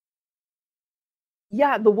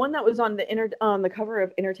 Yeah, the one that was on the cover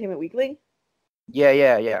of Entertainment Weekly. Yeah.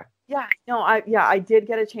 Yeah, no, I did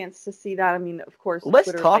get a chance to see that. I mean, of course.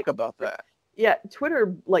 Let's talk about that. Yeah,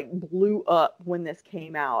 Twitter like blew up when this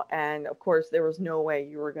came out, and of course there was no way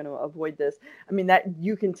you were going to avoid this. I mean, that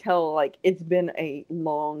you can tell like it's been a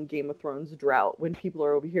long Game of Thrones drought when people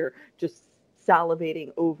are over here just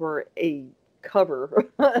salivating over a cover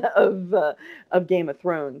of Game of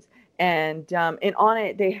Thrones. And on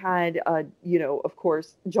it they had of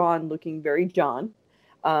course Jon looking very Jon.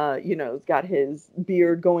 He's got his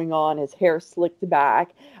beard going on, his hair slicked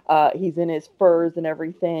back. He's in his furs and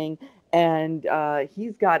everything. And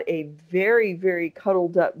he's got a very, very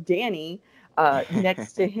cuddled up Dany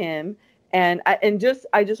next to him. And I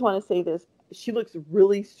just want to say this. She looks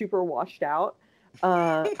really super washed out.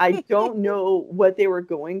 I don't know what they were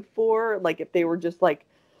going for. Like if they were just like,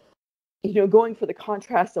 going for the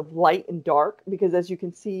contrast of light and dark, because as you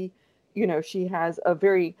can see, she has a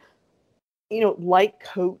very, light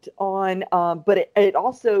coat on, but it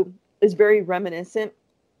also is very reminiscent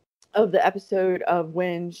of the episode of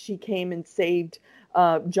when she came and saved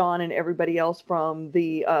Jon and everybody else from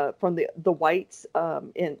the Whites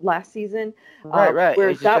in last season. Right.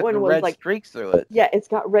 Where that one was red like streaks through it. Yeah, it's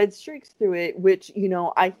got red streaks through it, which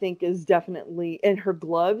I think is definitely. And her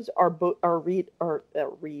gloves are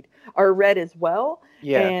red as well.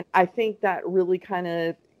 Yeah, and I think that really kind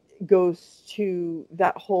of goes to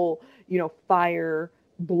that whole fire,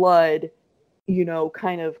 blood,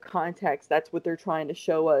 kind of context. That's what they're trying to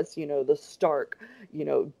show us, the stark,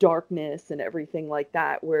 darkness and everything like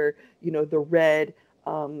that, where, the red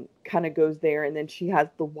kind of goes there, and then she has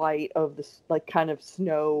the white of the like kind of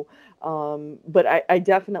snow. But I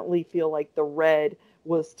definitely feel like the red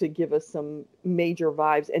was to give us some major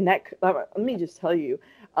vibes. And that, let me just tell you,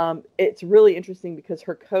 it's really interesting because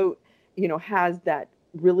her coat, has that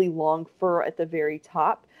really long fur at the very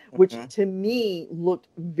top, which to me looked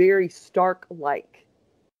very Stark-like.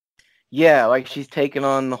 Yeah, like she's taken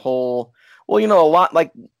on the whole. Well, a lot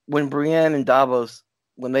like when Brienne and Davos,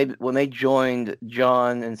 when they joined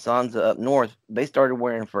Jon and Sansa up north, they started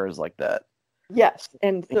wearing furs like that. Yes,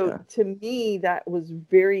 and so to me that was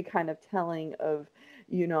very kind of telling of,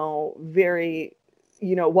 very,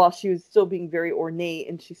 while she was still being very ornate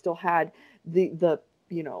and she still had the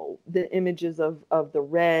the images of the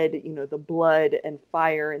red, the blood and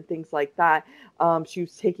fire and things like that. She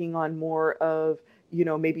was taking on more of,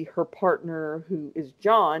 maybe her partner who is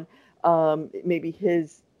Jon, maybe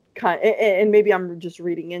his kind, and maybe I'm just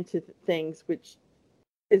reading into things, which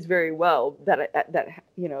is very well that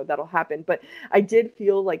that'll happen. But I did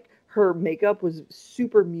feel like her makeup was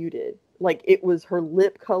super muted. Like it was, her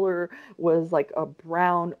lip color was like a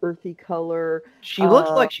brown, earthy color. She looks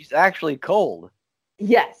like she's actually cold.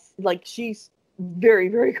 Yes, like she's very,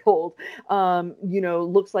 very cold.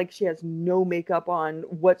 Looks like she has no makeup on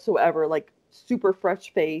whatsoever, like super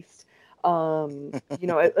fresh faced.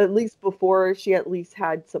 At least before, she at least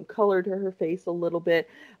had some color to her face a little bit.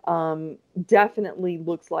 Definitely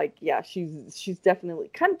looks like, yeah, she's definitely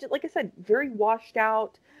kind of, like I said, very washed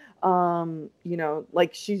out.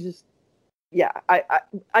 Like she's just, yeah,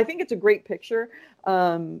 I think it's a great picture.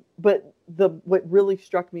 But what really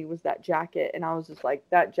struck me was that jacket, and I was just like,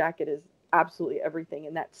 that jacket is absolutely everything.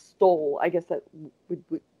 And that stole, I guess that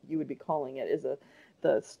you would be calling it, is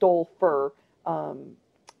the stole fur.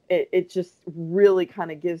 It just really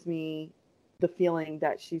kind of gives me the feeling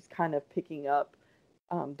that she's kind of picking up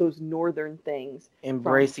those northern things,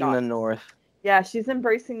 embracing the North. Yeah, she's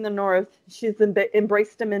embracing the North. She's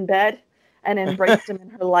embraced him in bed and embraced him in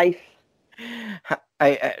her life.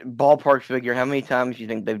 I ballpark figure, how many times do you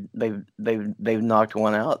think they've knocked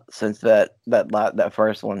one out since that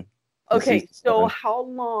first one? Okay, so how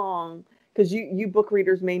long? Because you book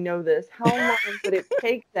readers may know this. How long did it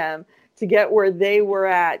take them to get where they were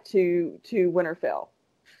at to Winterfell?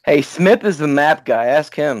 Hey, Smith is the map guy.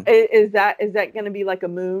 Ask him. Is that going to be like a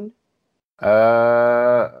moon?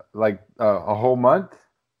 Like a whole month?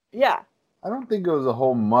 Yeah. I don't think it was a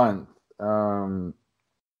whole month.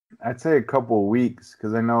 I'd say a couple weeks,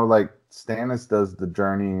 because I know like Stannis does the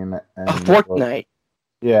journey and a fortnight.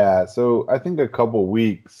 Yeah, so I think a couple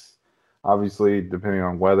weeks, obviously depending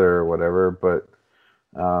on weather or whatever. But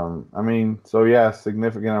I mean, so yeah,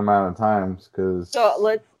 significant amount of times. Because so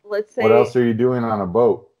let's say, what else are you doing on a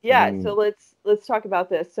boat? Yeah, I mean, so let's talk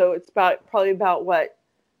about this. So it's probably about what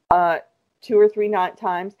 2 or 3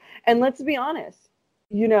 times, and let's be honest.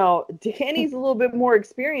 Danny's a little bit more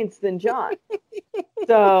experienced than Jon.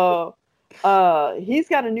 So he's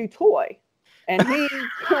got a new toy, and he's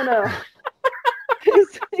gonna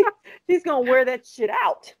wear that shit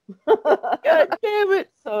out. God damn it!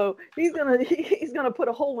 So he's gonna put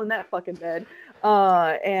a hole in that fucking bed.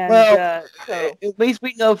 So at least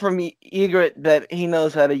we know from Ygritte that he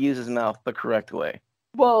knows how to use his mouth the correct way.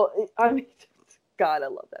 Well, I mean, God, I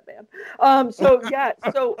love that man. So yeah,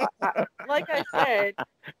 so like I said,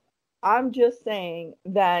 I'm just saying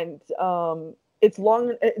that it's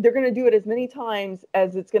long. They're going to do it as many times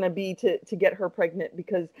as it's going to be to get her pregnant,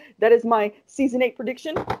 because that is my season 8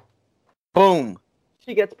 prediction. Boom.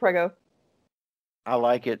 She gets preggo. I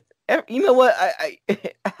like it. You know what? I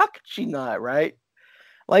how could she not, right?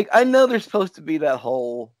 Like, I know there's supposed to be that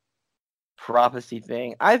whole prophecy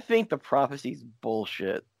thing. I think the prophecy's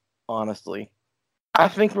bullshit, honestly. I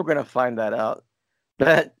think we're going to find that out.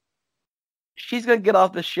 That she's going to get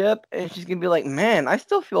off the ship and she's going to be like, man, I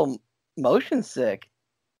still feel motion sick.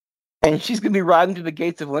 And she's going to be riding through the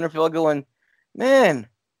gates of Winterfell going, man,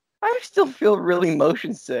 I still feel really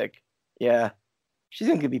motion sick. Yeah. She's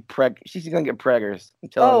going to be she's going to get preggers. I'm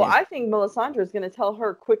telling you. I think Melisandre is going to tell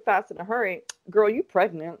her quick, fast, in a hurry, girl, you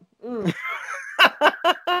pregnant.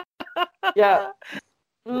 Yeah.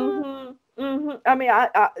 I mean,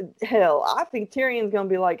 I think Tyrion's gonna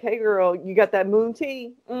be like, "Hey, girl, you got that moon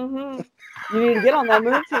tea? You need to get on that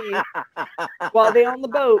moon tea while they on the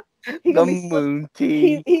boat." He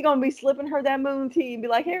gonna be slipping her that moon tea and be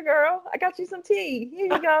like, "Here, girl, I got you some tea. Here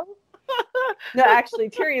you go." No, actually,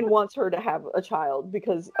 Tyrion wants her to have a child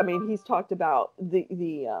because, I mean, he's talked about the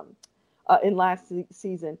in last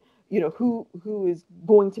season, you know, who is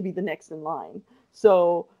going to be the next in line.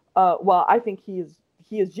 So, while I think he is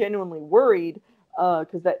genuinely worried,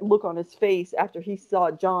 because that look on his face after he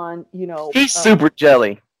saw Jon, you know, he's super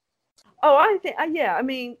jelly. Oh, I think, yeah. I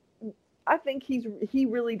mean, I think he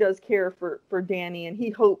really does care for Dany, and he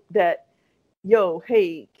hoped that, yo,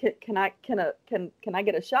 hey, can I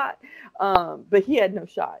get a shot? But he had no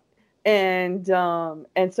shot, and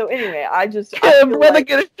so anyway, I can a brother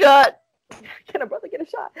get a shot? Can a brother get a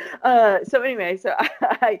shot? So anyway, so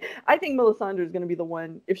I think Melisandre is gonna be the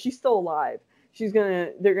one, if she's still alive. She's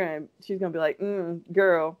gonna be like,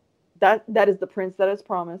 girl, that is the prince that is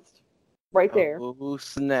promised, right there. Oh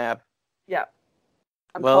snap! Yeah,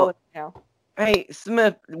 I'm calling it now. Hey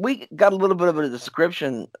Smith, we got a little bit of a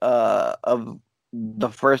description of the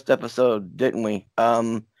first episode, didn't we?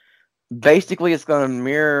 Basically, it's gonna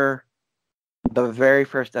mirror the very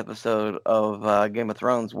first episode of Game of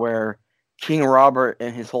Thrones, where King Robert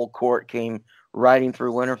and his whole court came riding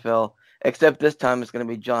through Winterfell. Except this time it's going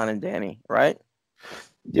to be Jon and Dany, right?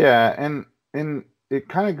 Yeah, and it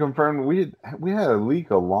kind of confirmed we had a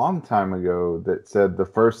leak a long time ago that said the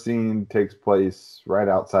first scene takes place right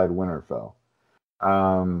outside Winterfell.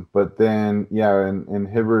 But then, yeah, in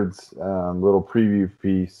Hibbard's little preview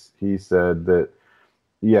piece, he said that,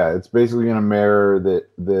 yeah, it's basically going to mirror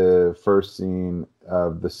the first scene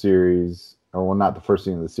of the series, or well, not the first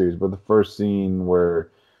scene of the series, but the first scene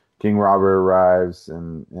where King Robert arrives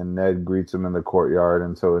and Ned greets him in the courtyard.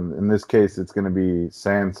 And so in this case, it's going to be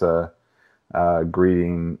Sansa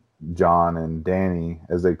greeting Jon and Dany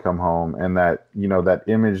as they come home. And that, you know, that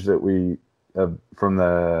image that we from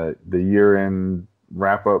the year-end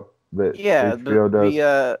wrap-up that HBO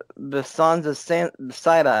does. The Sons of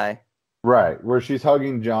Side-Eye. Right, where she's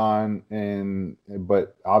hugging Jon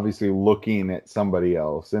but obviously looking at somebody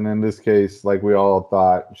else. And in this case, like we all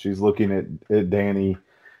thought, she's looking at Dany,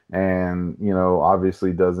 and, you know,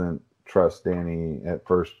 obviously doesn't trust Dany at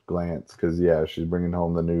first glance because, yeah, she's bringing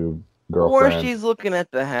home the new girlfriend. Or she's looking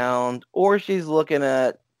at the Hound, or she's looking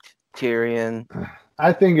at Tyrion.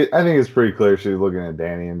 I think it's pretty clear she's looking at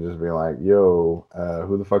Dany and just being like, "Yo,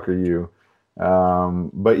 who the fuck are you?"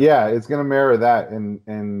 But yeah, it's gonna mirror that,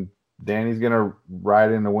 and Dany's gonna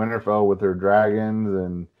ride into Winterfell with her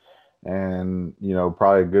dragons and you know,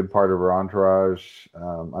 probably a good part of her entourage.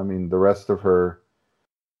 I mean, the rest of her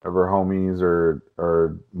homies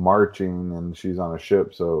are marching, and she's on a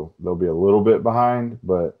ship, so they'll be a little bit behind.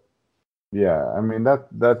 But yeah, I mean,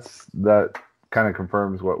 that kind of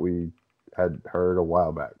confirms what we had heard a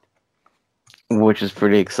while back, which is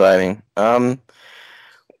pretty exciting.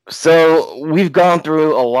 So we've gone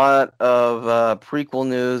through a lot of prequel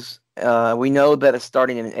news. We know that it's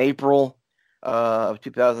starting in April of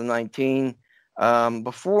 2019.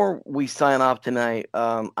 Before we sign off tonight,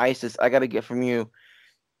 Isis, I got to get from you,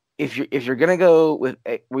 if you're gonna go with,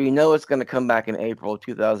 we know it's gonna come back in April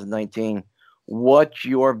 2019. What's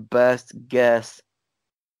your best guess?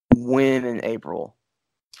 When in April?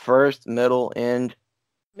 First, middle, end?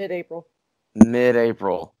 Mid-April.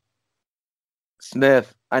 Mid-April.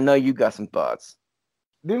 Smith, I know you got some thoughts.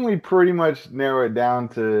 Didn't we pretty much narrow it down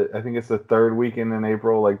to, I think it's the third weekend in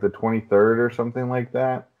April, like the 23rd or something like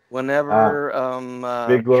that? Whenever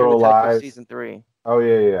Big Little Lies season 3. Oh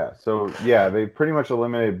yeah. So yeah, they pretty much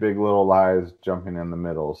eliminated Big Little Lies jumping in the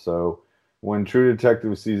middle. So when True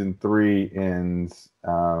Detective season 3 ends,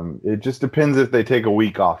 it just depends if they take a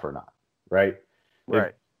week off or not, right?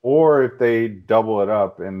 Right. Or if they double it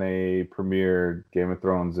up and they premiere Game of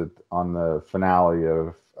Thrones on the finale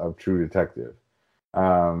of True Detective,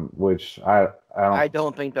 which I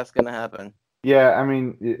don't think that's gonna happen. Yeah, I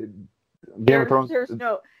mean, Game of Thrones. There's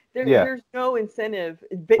no incentive.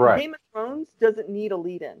 Right. Game of Thrones doesn't need a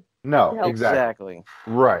lead-in. No, exactly.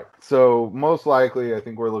 Right. So most likely, I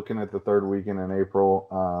think we're looking at the third weekend in April,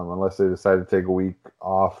 unless they decide to take a week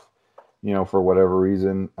off, for whatever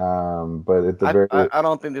reason. But at the I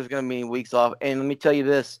don't think there's going to be any weeks off. And let me tell you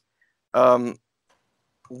this: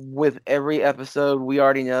 with every episode, we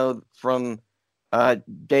already know from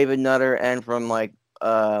David Nutter and from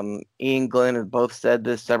Ian Glenn have both said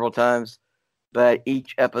this several times, that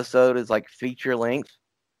each episode is feature length.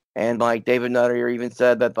 And David Nutter even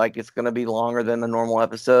said that it's going to be longer than the normal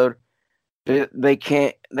episode. They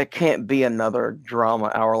can't be another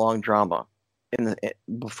hour-long drama in the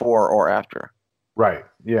before or after. Right.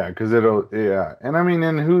 Yeah, because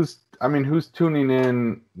and who's tuning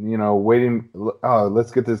in, waiting,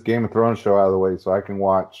 let's get this Game of Thrones show out of the way so I can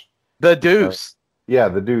watch The Deuce.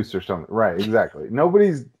 The Deuce or something. Right, exactly.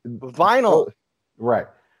 Nobody's Vinyl. Right.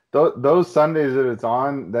 Those Sundays that it's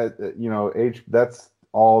on, that that's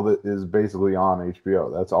all that is basically on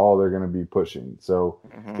HBO. That's all they're going to be pushing. So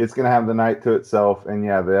it's going to have the night to itself. And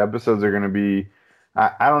the episodes are going to be,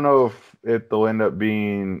 I don't know if they'll end up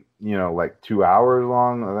being, 2 hours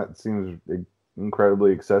long. That seems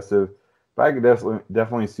incredibly excessive. But I could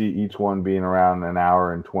definitely see each one being around an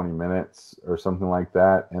hour and 20 minutes or something like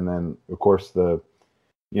that. And then, of course, some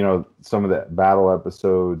of the battle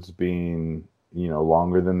episodes being,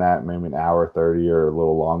 longer than that, maybe an hour 30 or a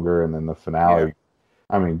little longer. And then the finale. Yeah.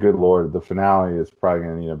 I mean, good Lord, the finale is probably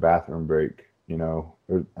going to need a bathroom break,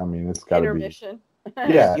 it's got to be. Intermission.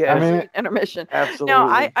 Yeah, intermission. Absolutely. Now,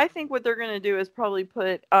 I think what they're going to do is probably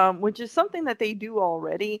put, which is something that they do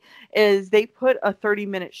already, is they put a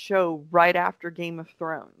 30-minute show right after Game of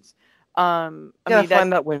Thrones. Find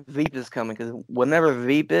out when Veep is coming, because whenever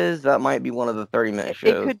Veep is, that might be one of the 30-minute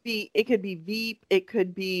shows. It could be Veep. It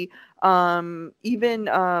could be even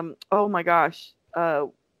oh my gosh,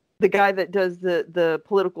 the guy that does the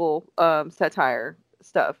political satire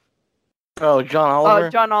stuff. Oh, John Oliver.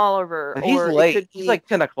 John Oliver. He's late. He's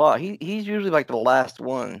 10 o'clock. He's usually the last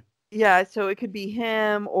one. Yeah, so it could be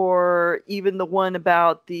him, or even the one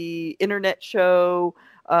about the internet show.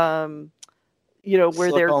 Where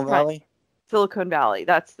Silicon Valley. Silicon Valley.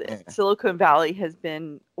 That's it. Yeah. Silicon Valley has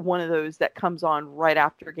been one of those that comes on right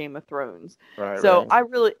after Game of Thrones. Right. So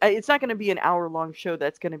it's not going to be an hour-long show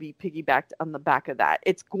that's going to be piggybacked on the back of that.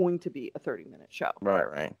 It's going to be a 30-minute show.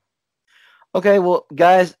 Right. Okay, well,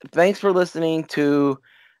 guys, thanks for listening to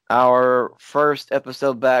our first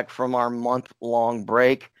episode back from our month-long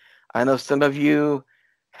break. I know some of you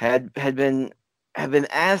have been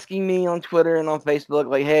asking me on Twitter and on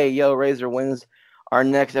Facebook, hey, yo, Razor, when's our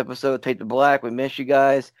next episode of Take the Black? We miss you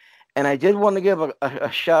guys. And I did want to give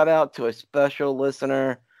a shout out to a special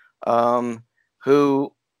listener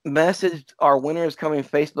who messaged our Winners Coming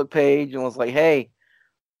Facebook page and was like, hey,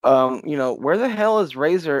 where the hell is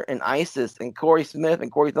Razor and Isis and Corey Smith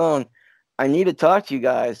and Corey Thone? I need to talk to you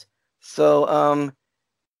guys. So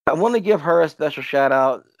I want to give her a special shout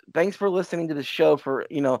out. Thanks for listening to the show.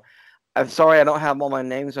 I'm sorry I don't have all my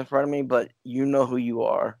names in front of me, but you know who you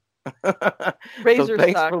are. Razor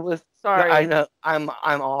so sucks. Sorry. I know I'm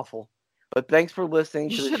awful, but thanks for listening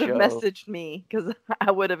to the show. You should have messaged me, because I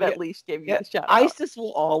would have at least gave you a shout out. Isis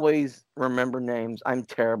will always remember names. I'm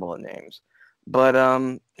terrible at names. But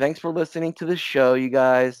thanks for listening to the show, you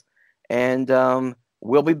guys. And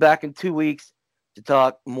we'll be back in 2 weeks to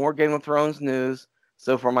talk more Game of Thrones news.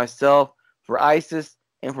 So for myself, for Isis,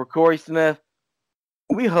 and for Corey Smith,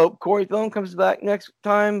 we hope Corey Thone comes back next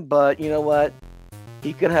time. But you know what?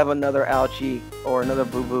 He could have another ouchie or another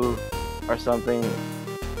boo-boo or something.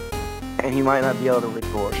 And he might not be able to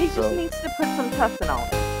record. He just needs to put some tussin on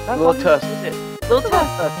it. That's little tuss. Little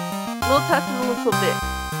tuss and a little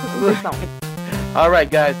bit. All right,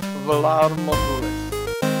 guys. Vlad Mogulis.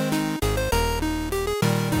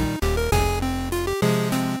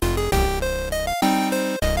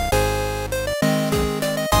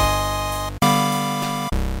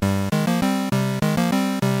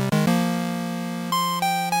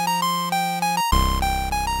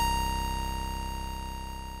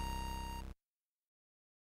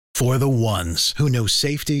 For the ones who know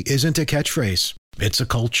safety isn't a catchphrase, it's a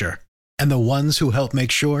culture. And the ones who help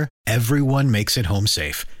make sure everyone makes it home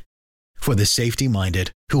safe. For the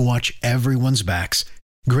safety-minded who watch everyone's backs,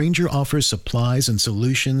 Grainger offers supplies and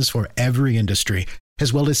solutions for every industry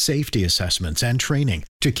as well as safety assessments and training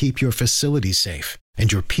to keep your facility safe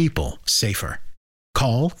and your people safer.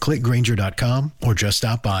 Call, click Grainger.com, or just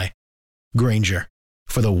stop by. Grainger,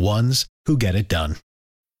 for the ones who get it done.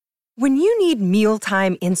 When you need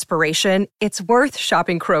mealtime inspiration, it's worth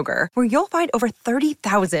shopping Kroger, where you'll find over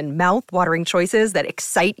 30,000 mouth-watering choices that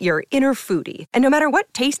excite your inner foodie. And no matter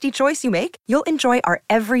what tasty choice you make, you'll enjoy our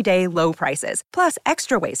everyday low prices, plus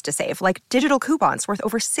extra ways to save, like digital coupons worth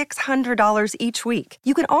over $600 each week.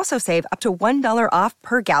 You can also save up to $1 off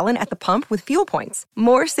per gallon at the pump with fuel points.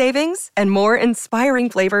 More savings and more inspiring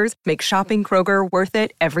flavors make shopping Kroger worth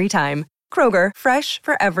it every time. Kroger, fresh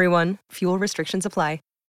for everyone. Fuel restrictions apply.